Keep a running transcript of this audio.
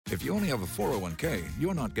If you only have a 401k,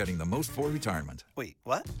 you're not getting the most for retirement. Wait,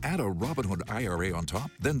 what? Add a Robinhood IRA on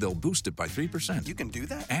top, then they'll boost it by 3%. You can do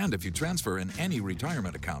that? And if you transfer in any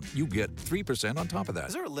retirement account, you get 3% on top of that.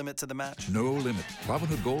 Is there a limit to the match? No limit.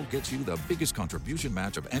 Robinhood Gold gets you the biggest contribution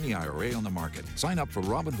match of any IRA on the market. Sign up for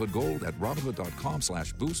Robinhood Gold at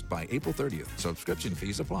Robinhood.com/boost by April 30th. Subscription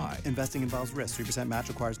fees apply. Investing involves risk. 3% match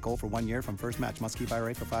requires gold for 1 year from first match. Must keep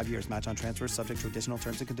IRA for 5 years. Match on transfers subject to additional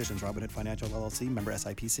terms and conditions. Robinhood Financial LLC, member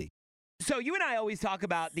SIPC. So you and I always talk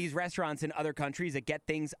about these restaurants in other countries that get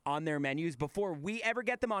things on their menus before we ever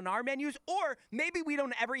get them on our menus, or maybe we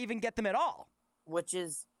don't ever even get them at all. Which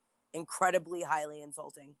is incredibly highly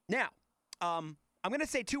insulting. Now, I'm going to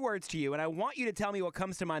say 2 words to you, and I want you to tell me what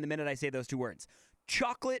comes to mind the minute I say those 2 words.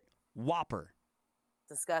 Chocolate Whopper.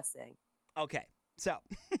 Disgusting. Okay, so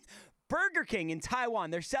Burger King in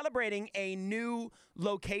Taiwan, they're celebrating a new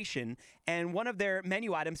location, and one of their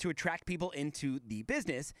menu items to attract people into the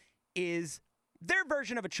business is their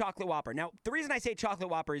version of a chocolate Whopper. Now, the reason I say chocolate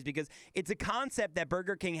Whopper is because it's a concept that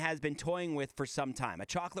Burger King has been toying with for some time. A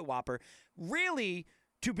chocolate Whopper really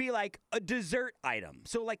to be like a dessert item.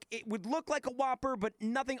 So like it would look like a Whopper, but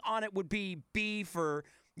nothing on it would be beef or,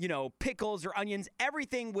 pickles or onions.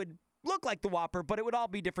 Everything would look like the Whopper, but it would all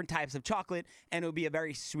be different types of chocolate, and it would be a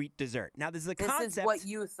very sweet dessert. Now, this is a concept. This is what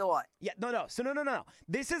you thought. Yeah, no. So no.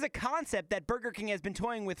 This is a concept that Burger King has been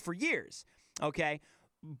toying with for years, okay?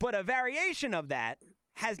 But a variation of that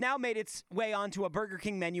has now made its way onto a Burger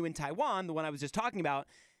King menu in Taiwan, the one I was just talking about,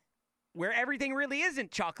 where everything really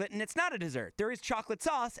isn't chocolate and it's not a dessert. There is chocolate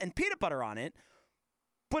sauce and peanut butter on it,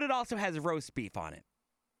 but it also has roast beef on it.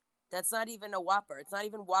 That's not even a Whopper. It's not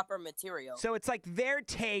even Whopper material. So it's like their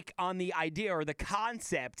take on the idea or the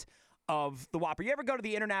concept of the Whopper. You ever go to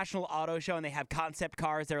the International Auto Show and they have concept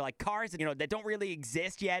cars? They're like cars that don't really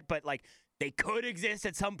exist yet, but like they could exist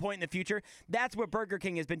at some point in the future. That's what Burger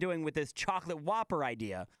King has been doing with this chocolate Whopper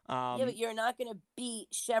idea. Yeah, but you're not going to beat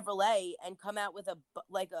Chevrolet and come out with the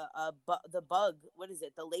bug. What is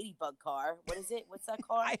it? The ladybug car. What is it? What's that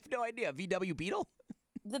car? I have no idea. VW Beetle?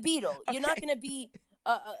 The Beetle. Okay. You're not going to be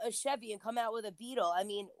a Chevy and come out with a Beetle. I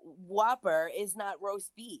mean, Whopper is not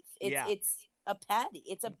roast beef. It's a patty.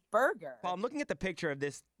 It's a burger. Well, I'm looking at the picture of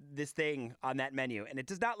this thing on that menu, and it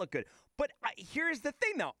does not look good. But here's the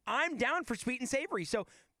thing, though. I'm down for sweet and savory. So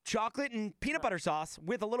chocolate and peanut butter sauce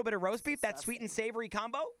with a little bit of roast beef, that sweet and savory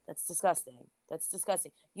combo? That's disgusting. That's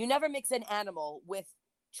disgusting. You never mix an animal with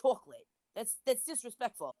chocolate. That's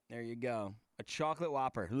disrespectful. There you go. A chocolate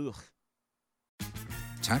Whopper. Ugh.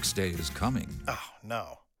 Tax day is coming. Oh,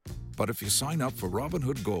 no. But if you sign up for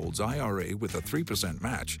Robinhood Gold's IRA with a 3%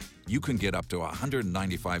 match, you can get up to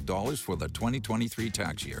 $195 for the 2023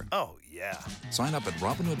 tax year. Oh, yeah. Sign up at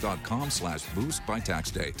Robinhood.com/boost by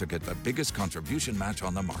tax day to get the biggest contribution match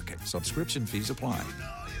on the market. Subscription fees apply.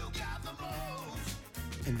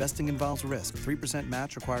 Investing involves risk. 3%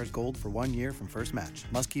 match requires gold for 1 year from first match.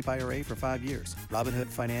 Must keep IRA for 5 years. Robinhood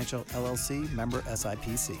Financial LLC, member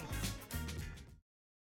SIPC.